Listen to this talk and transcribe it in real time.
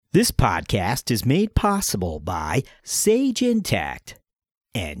This podcast is made possible by Sage Intact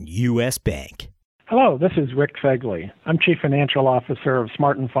and U.S. Bank. Hello, this is Rick Fegley. I'm Chief Financial Officer of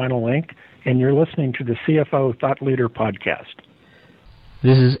Smart & Final Inc., and you're listening to the CFO Thought Leader Podcast.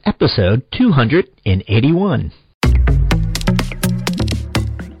 This is episode 281.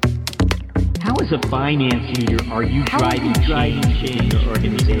 How as a finance leader are you driving change in your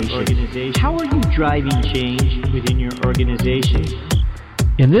organization? How are you driving change within your organization?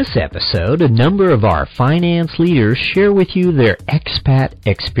 In this episode, a number of our finance leaders share with you their expat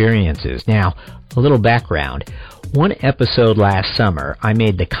experiences. Now, a little background. One episode last summer, I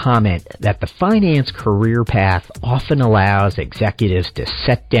made the comment that the finance career path often allows executives to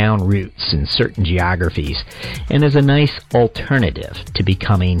set down roots in certain geographies and is a nice alternative to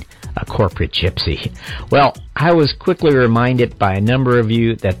becoming a corporate gypsy. Well, I was quickly reminded by a number of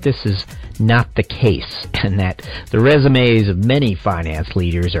you that this is not the case, and that the resumes of many finance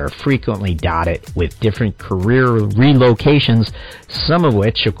leaders are frequently dotted with different career relocations, some of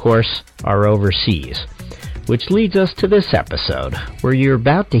which, of course, are overseas. Which leads us to this episode, where you're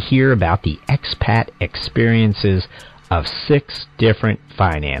about to hear about the expat experiences of 6 different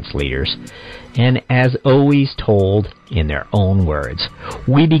finance leaders, and as always told in their own words.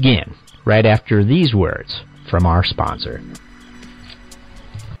 We begin right after these words from our sponsor.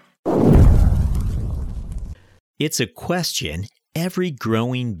 It's a question every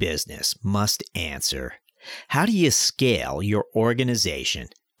growing business must answer. How do you scale your organization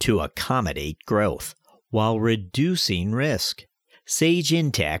to accommodate growth while reducing risk? Sage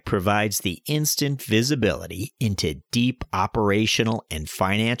Intact provides the instant visibility into deep operational and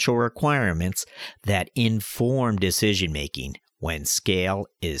financial requirements that inform decision-making when scale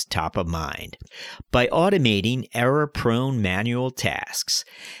is top of mind. By automating error-prone manual tasks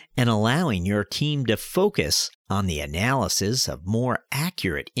and allowing your team to focus on the analysis of more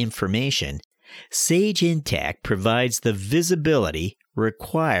accurate information, Sage Intact provides the visibility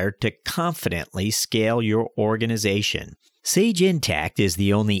required to confidently scale your organization. Sage Intact is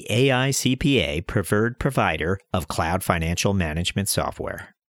the only AI CPA preferred provider of cloud financial management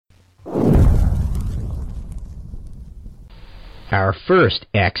software. Our first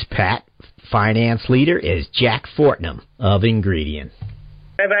expat finance leader is Jack Fortnum of Ingredient.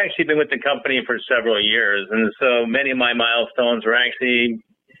 I've actually been with the company for several years, and so many of my milestones were actually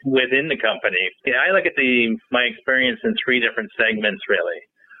within the company. I look at my experience in 3 different segments, really.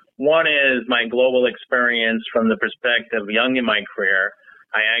 One is my global experience from the perspective young in my career.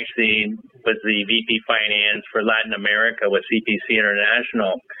 I actually was the VP Finance for Latin America with CPC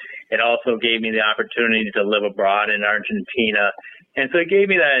International. It also gave me the opportunity to live abroad in Argentina. And so it gave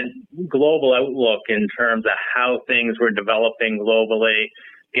me that global outlook in terms of how things were developing globally.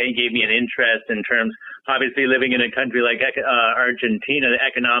 It gave me an interest in terms, obviously living in a country like Argentina, the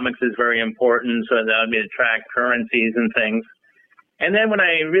economics is very important, so that allowed me to track currencies and things. And then when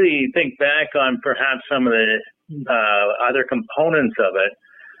I really think back on perhaps some of the other components of it,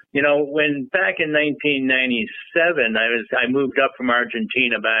 when back in 1997, I moved up from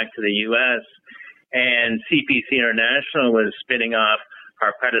Argentina back to the U.S., and CPC International was spinning off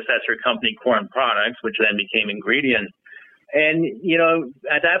our predecessor company, Corn Products, which then became Ingredient. And,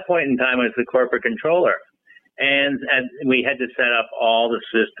 at that point in time, I was the corporate controller. And we had to set up all the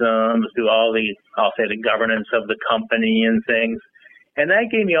systems, do all the governance of the company and things. And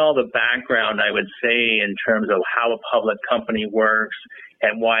that gave me all the background, I would say, in terms of how a public company works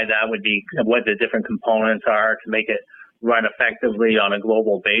and why that would be, what the different components are to make it run effectively on a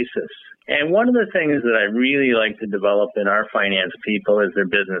global basis. And one of the things that I really like to develop in our finance people is their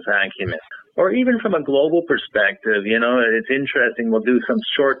business acumen. Or even from a global perspective, it's interesting. We'll do some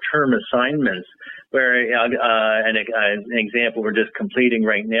short-term assignments where an example we're just completing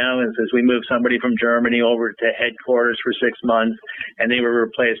right now is as we move somebody from Germany over to headquarters for 6 months, and they were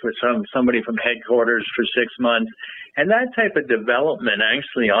replaced with somebody from headquarters for 6 months. And that type of development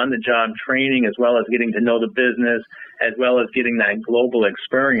actually on-the-job training, as well as getting to know the business, as well as getting that global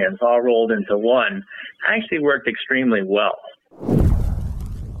experience all rolled into one, actually worked extremely well.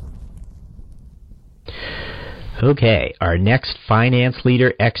 Okay, our next finance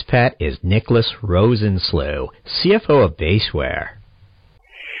leader expat is Nicholas Rosenslow, CFO of Baseware.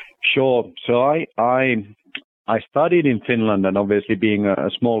 Sure. So I studied in Finland, and obviously being a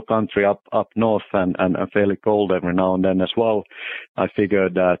small country up north and fairly cold every now and then as well, I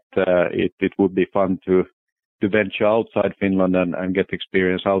figured that it would be fun to venture outside Finland and get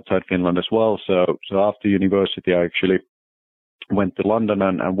experience outside Finland as well. So after university, I actually went to London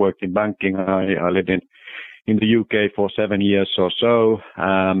and worked in banking. I lived in the UK for 7 years or so.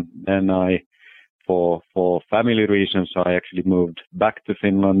 And I for family reasons, I actually moved back to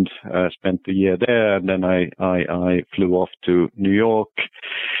Finland, spent a year there, and then I flew off to New York,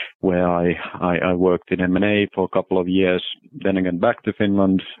 where I worked in M&A for a couple of years, then again back to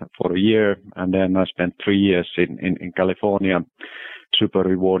Finland for a year, and then I spent 3 years in California. Super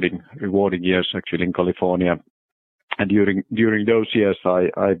rewarding years actually in California. And during those years,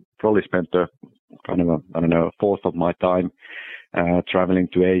 I probably spent a fourth of my time traveling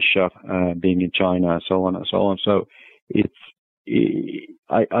to Asia, being in China, and so on and so on. So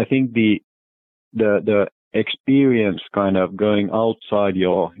I think the experience kind of going outside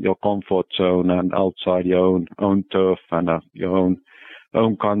your comfort zone and outside your own turf and your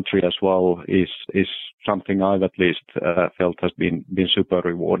own country as well is something I've at least felt has been super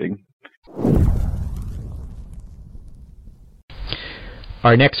rewarding.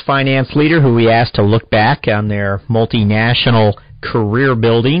 Our next finance leader, who we asked to look back on their multinational career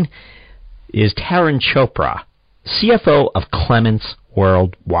building, is Taran Chopra, CFO of Clements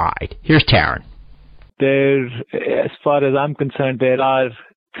Worldwide. Here's Taran. As far as I'm concerned, there are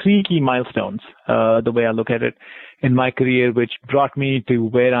 3 key milestones, the way I look at it, in my career, which brought me to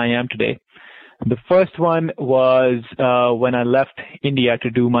where I am today. The first one was when I left India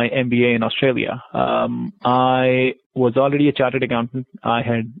to do my MBA in Australia. I was already a chartered accountant. I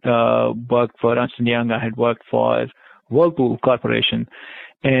had worked for Ernst & Young. I had worked for Whirlpool Corporation.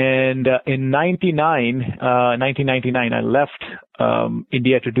 And in 1999, I left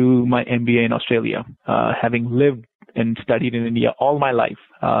India to do my MBA in Australia, having lived and studied in India all my life.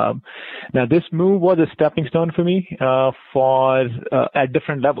 Now, this move was a stepping stone for me at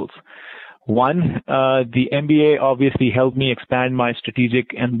different levels. One, the MBA obviously helped me expand my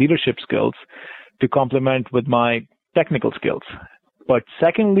strategic and leadership skills to complement with my technical skills. But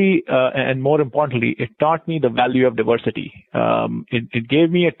secondly, and more importantly, it taught me the value of diversity. It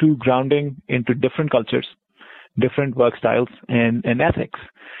gave me a true grounding into different cultures, different work styles, and ethics.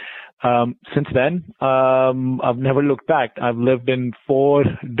 Since then, I've never looked back. I've lived in 4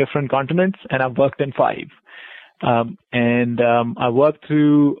 different continents, and I've worked in 5. I worked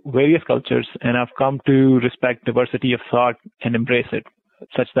through various cultures, and I've come to respect diversity of thought and embrace it,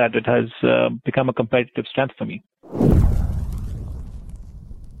 such that it has become a competitive strength for me.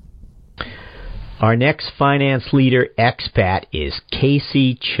 Our next finance leader, Expat, is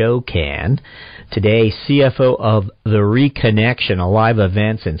Casey Chokan, today CFO of The Reconnection, a live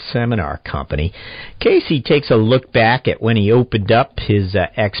events and seminar company. Casey takes a look back at when he opened up his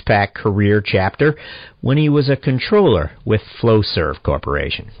Expat career chapter when he was a controller with Flowserve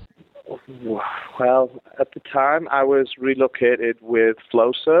Corporation. Well, at the time, I was relocated with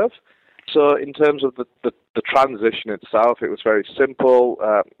Flowserve. So in terms of the transition itself, it was very simple.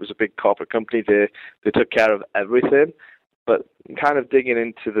 It was a big corporate company. They took care of everything. But kind of digging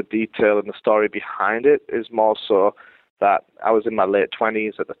into the detail and the story behind it is more so that I was in my late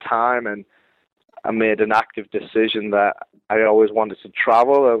 20s at the time, and I made an active decision that I always wanted to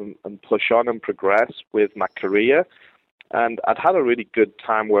travel and push on and progress with my career. And I'd had a really good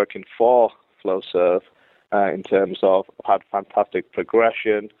time working for Flowserve in terms of I've had fantastic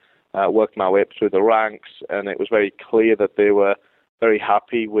progression, worked my way up through the ranks, and it was very clear that they were very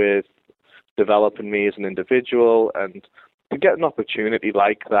happy with developing me as an individual. And to get an opportunity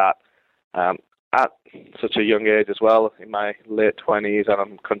like that at such a young age as well, in my late 20s, and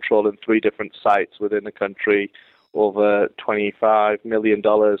I'm controlling 3 different sites within the country, over $25 million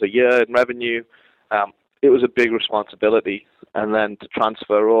a year in revenue, it was a big responsibility. And then to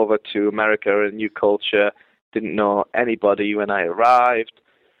transfer over to America, a new culture, didn't know anybody when I arrived.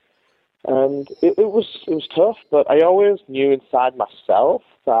 And it was tough, but I always knew inside myself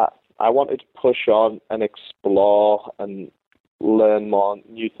that I wanted to push on and explore and learn more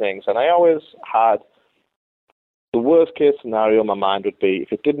new things. And I always had the worst case scenario in my mind would be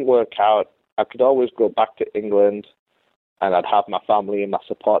if it didn't work out, I could always go back to England and I'd have my family and my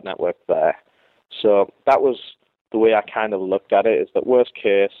support network there. So that was the way I kind of looked at it, is that worst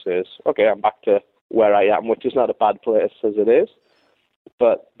case is, okay, I'm back to where I am, which is not a bad place as it is.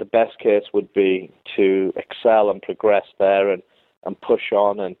 But the best case would be to excel and progress there and push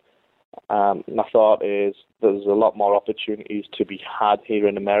on. And my thought is there's a lot more opportunities to be had here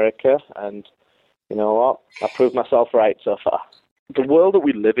in America. And you know what? I proved myself right so far. The world that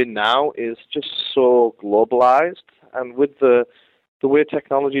we live in now is just so globalized. And with the way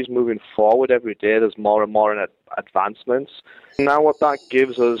technology is moving forward every day, there's more and more advancements. Now what that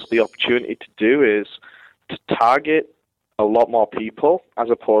gives us the opportunity to do is to target a lot more people as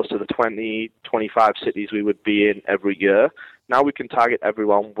opposed to the 20, 25 cities we would be in every year. Now we can target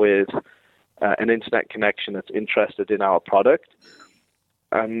everyone with an internet connection that's interested in our product.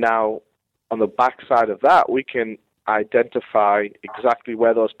 And now on the backside of that, we can identify exactly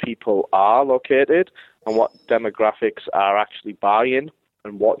where those people are located and what demographics are actually buying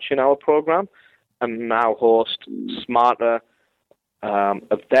and watching our program, and now host smarter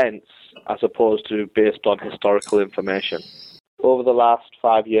events as opposed to based on historical information. Over the last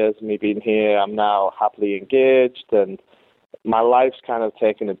 5 years of me being here, I'm now happily engaged, and my life's kind of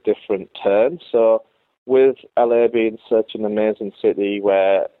taken a different turn. So with LA being such an amazing city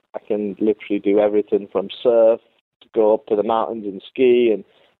where I can literally do everything from surf to go up to the mountains and ski and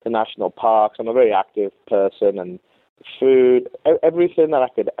the national parks, I'm a very active person, and food, everything that I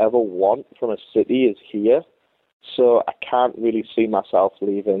could ever want from a city is here. So I can't really see myself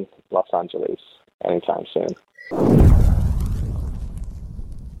leaving Los Angeles anytime soon.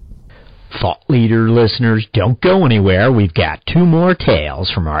 Thought leader listeners, don't go anywhere. We've got 2 more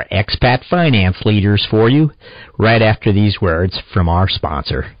tales from our expat finance leaders for you right after these words from our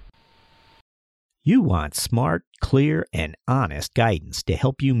sponsor. You want smart, clear, and honest guidance to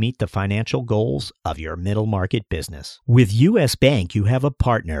help you meet the financial goals of your middle market business. With U.S. Bank, you have a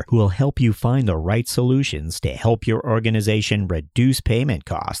partner who will help you find the right solutions to help your organization reduce payment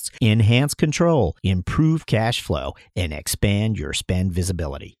costs, enhance control, improve cash flow, and expand your spend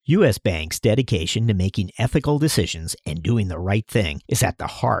visibility. U.S. Bank's dedication to making ethical decisions and doing the right thing is at the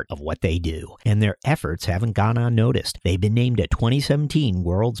heart of what they do, and their efforts haven't gone unnoticed. They've been named a 2017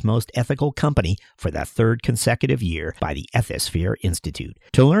 World's Most Ethical Company for the 3rd consecutive year by the Ethisphere Institute.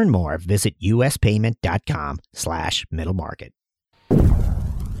 To learn more, visit uspayment.com/middlemarket.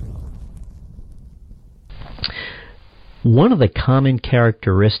 One of the common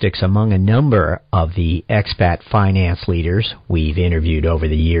characteristics among a number of the expat finance leaders we've interviewed over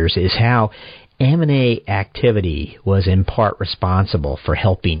the years is how M&A activity was in part responsible for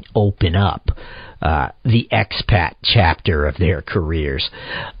helping open up the expat chapter of their careers.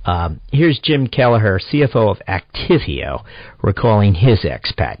 Here's Jim Kelleher, CFO of Activio, recalling his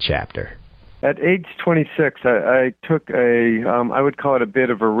expat chapter. At age 26, I took I would call it a bit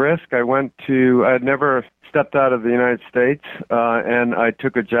of a risk. I had never stepped out of the United States, and I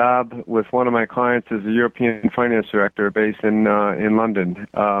took a job with one of my clients as a European finance director based in London,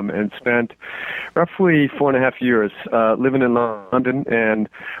 and spent roughly 4.5 years living in London and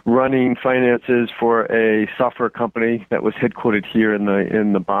running finances for a software company that was headquartered here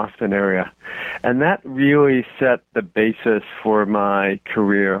in the Boston area. And that really set the basis for my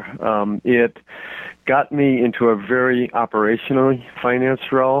career. It got me into a very operationally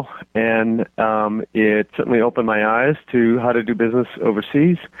finance role, and it certainly opened my eyes to how to do business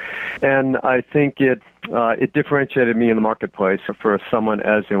overseas. And I think it differentiated me in the marketplace for someone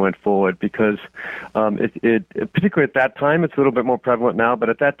as they went forward, because it particularly at that time, it's a little bit more prevalent now, but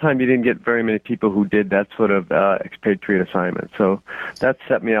at that time you didn't get very many people who did that sort of expatriate assignment. So that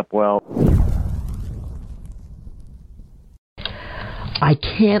set me up well. I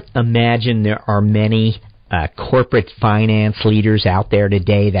can't imagine there are many corporate finance leaders out there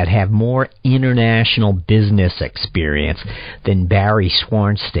today that have more international business experience than Barry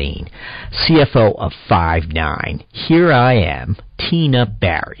Swarnstein, CFO of Five9. Here I am, teeing up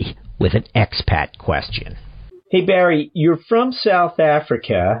Barry with an expat question. Hey Barry, you're from South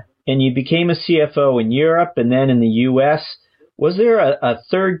Africa and you became a CFO in Europe and then in the U.S. Was there a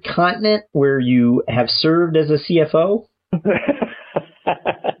third continent where you have served as a CFO?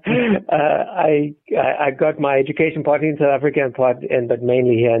 I got my education partly in South Africa but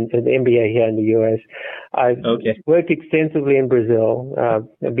mainly here in the MBA here in the U.S. I've worked extensively in Brazil. I've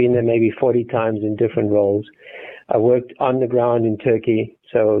been there maybe 40 times in different roles. I worked on the ground in Turkey,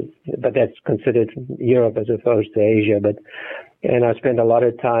 but that's considered Europe as opposed to Asia. And I spent a lot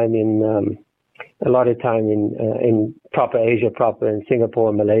of time in proper Asia proper, in Singapore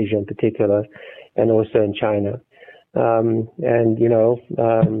and Malaysia in particular, and also in China. I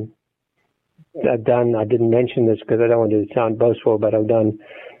didn't mention this because I don't want to sound boastful, but I've done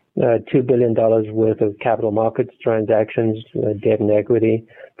 $2 billion worth of capital markets transactions, debt and equity,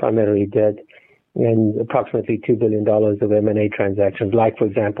 primarily debt, and approximately $2 billion of M&A transactions, like, for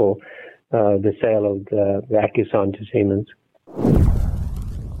example, the sale of Accusson to Siemens.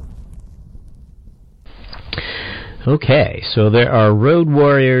 Okay, so there are road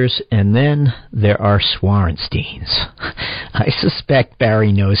warriors, and then there are Swarnsteins. I suspect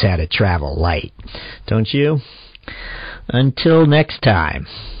Barry knows how to travel light, don't you? Until next time,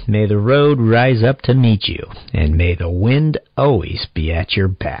 may the road rise up to meet you, and may the wind always be at your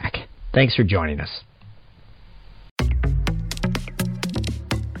back. Thanks for joining us.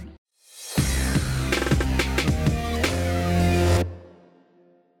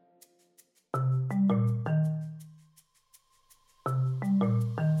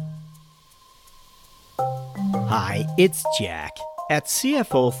 Hi, it's Jack. At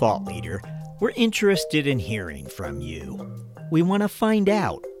CFO Thought Leader, we're interested in hearing from you. We want to find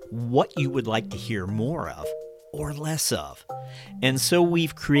out what you would like to hear more of or less of. And so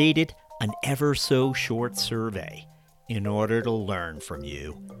we've created an ever so short survey in order to learn from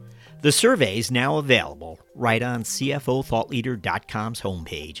you. The survey is now available right on CFOThoughtLeader.com's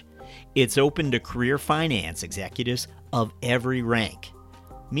homepage. It's open to career finance executives of every rank.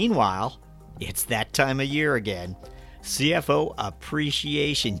 Meanwhile, it's that time of year again. CFO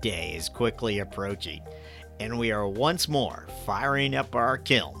Appreciation Day is quickly approaching, and we are once more firing up our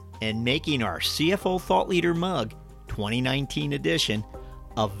kiln and making our CFO Thought Leader Mug 2019 edition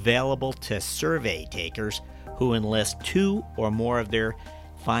available to survey takers who enlist 2 or more of their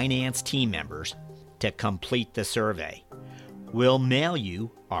finance team members to complete the survey. We'll mail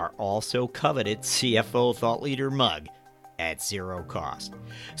you our also coveted CFO Thought Leader Mug at zero cost.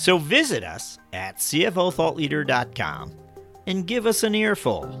 So visit us at CFOThoughtLeader.com and give us an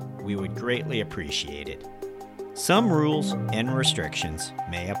earful. We would greatly appreciate it. Some rules and restrictions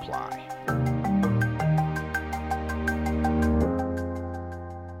may apply.